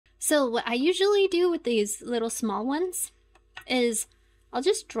So what I usually do with these little small ones is I'll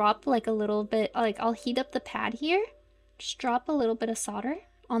just drop like a little bit, like I'll heat up the pad here. Just drop a little bit of solder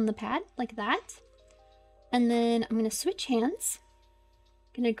on the pad like that. And then I'm gonna switch hands.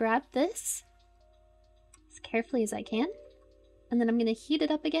 Gonna grab this as carefully as I can. And then I'm gonna heat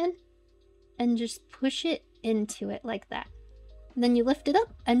it up again and just push it into it like that. And then you lift it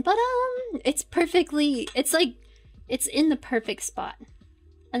up and ba-dum! It's perfectly, it's like, it's in the perfect spot.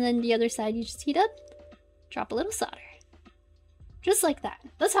 And then the other side you just heat up, drop a little solder. Just like that.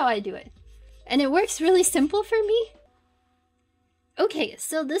 That's how I do it. And it works really simple for me. Okay,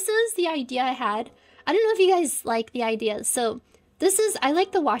 so this is the idea I had. I don't know if you guys like the idea. So this is, I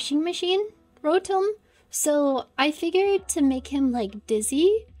like the washing machine Rotom. So I figured to make him like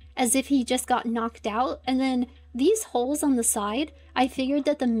dizzy, as if he just got knocked out. And then these holes on the side, I figured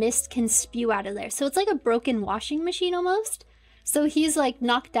that the mist can spew out of there. So it's like a broken washing machine almost. So he's like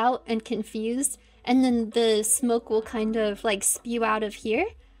knocked out and confused, and then the smoke will kind of like spew out of here.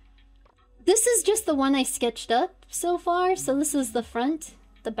 This is just the one I sketched up so far. So this is the front,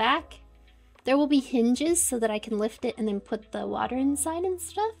 the back. There will be hinges so that I can lift it and then put the water inside and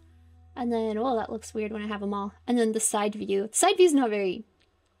stuff. And then, oh, that looks weird when I have them all. And then the side view. The side view is not very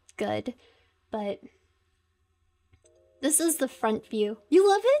good, but this is the front view. You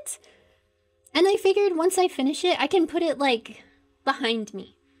love it? And I figured once I finish it, I can put it like behind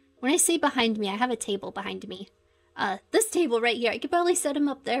me. When I say behind me, I have a table behind me. This table right here. I could probably set him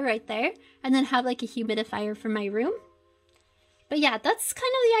up there, right there, and then have like a humidifier for my room. But yeah, that's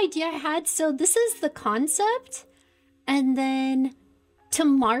kind of the idea I had. So this is the concept. And then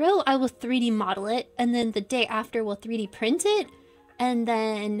tomorrow I will 3D model it. And then the day after we'll 3D print it. And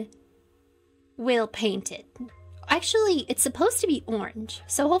then we'll paint it. Actually, it's supposed to be orange.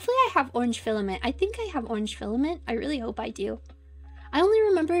 So hopefully I have orange filament. I think I have orange filament. I really hope I do. I only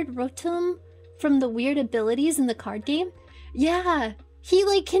remembered Rotom from the weird abilities in the card game. Yeah, he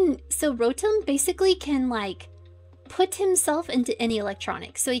like can... So Rotom basically can like put himself into any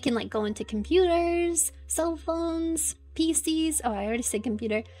electronics. So he can like go into computers, cell phones, PCs. Oh, I already said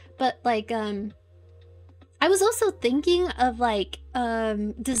computer. But like, I was also thinking of like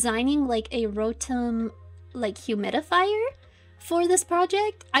designing like a Rotom like humidifier for this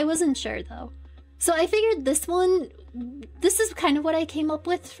project. I wasn't sure though. So I figured this one, this is kind of what I came up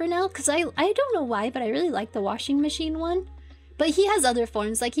with for now, because I don't know why, but I really like the washing machine one. But he has other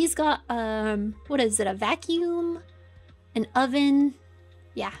forms, like he's got, what is it, a vacuum, an oven,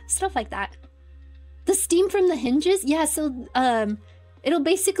 yeah, stuff like that. The steam from the hinges, yeah, so it'll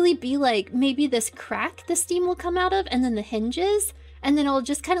basically be like maybe this crack the steam will come out of, and then the hinges, and then it'll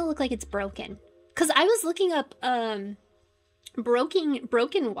just kind of look like it's broken. Because I was looking up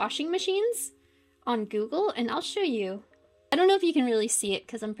broken washing machines on Google, and I'll show you. I don't know if you can really see it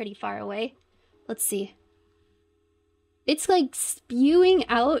because I'm pretty far away. Let's see. It's like spewing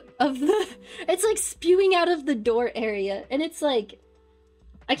out of the... It's like spewing out of the door area. And it's like...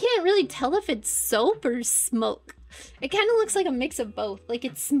 I can't really tell if it's soap or smoke. It kind of looks like a mix of both. Like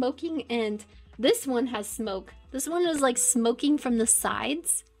it's smoking, and this one has smoke. This one is like smoking from the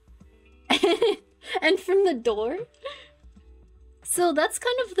sides. And from the door. So that's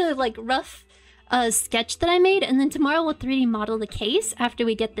kind of the like rough sketch that I made, and then tomorrow we'll 3D model the case after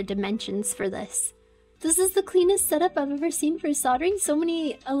we get the dimensions for this. This is the cleanest setup I've ever seen for soldering. So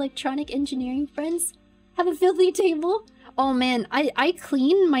many electronic engineering friends have a filthy table. Oh man, I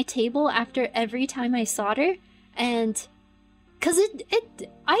clean my table after every time I solder, and because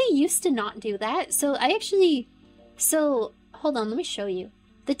I used to not do that. So I actually, so hold on, let me show you.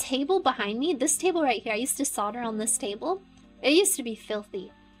 The table behind me, this table right here, I used to solder on this table. It used to be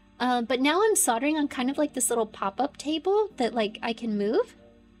filthy. But now I'm soldering on kind of like this little pop-up table that like I can move.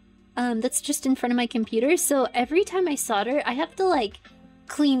 That's just in front of my computer. So every time I solder, I have to like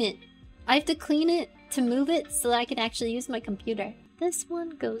clean it. I have to clean it to move it so that I can actually use my computer. This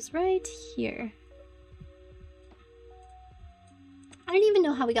one goes right here. I don't even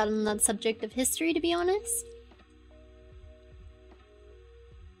know how we got on that subject of history, to be honest.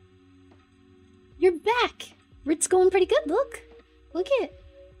 You're back! It's going pretty good, look! Look at it!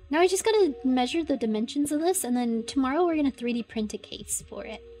 Now I just gotta measure the dimensions of this, and then tomorrow we're gonna 3D print a case for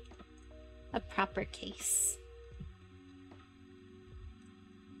it. A proper case.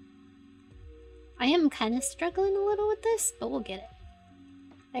 I am kind of struggling a little with this, but we'll get it.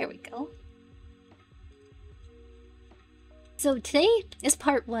 There we go. So today is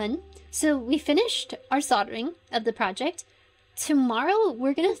part 1. So we finished our soldering of the project. Tomorrow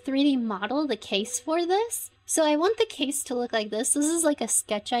we're gonna 3D model the case for this. So I want the case to look like this. This is like a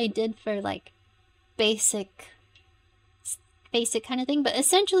sketch I did for like basic basic kind of thing. But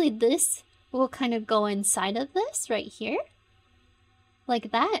essentially this will kind of go inside of this right here.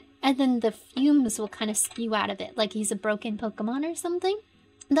 Like that. And then the fumes will kind of spew out of it. Like he's a broken Pokemon or something.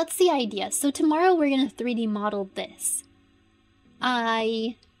 That's the idea. So tomorrow we're going to 3D model this.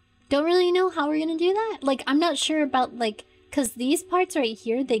 I don't really know how we're going to do that. Like, I'm not sure about, like... Because these parts right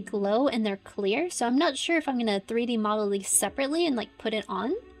here, they glow and they're clear. So I'm not sure if I'm going to 3D model these separately and, like, put it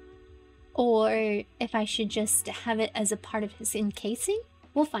on. Or if I should just have it as a part of his encasing.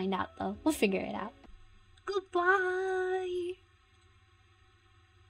 We'll find out, though. We'll figure it out. Goodbye!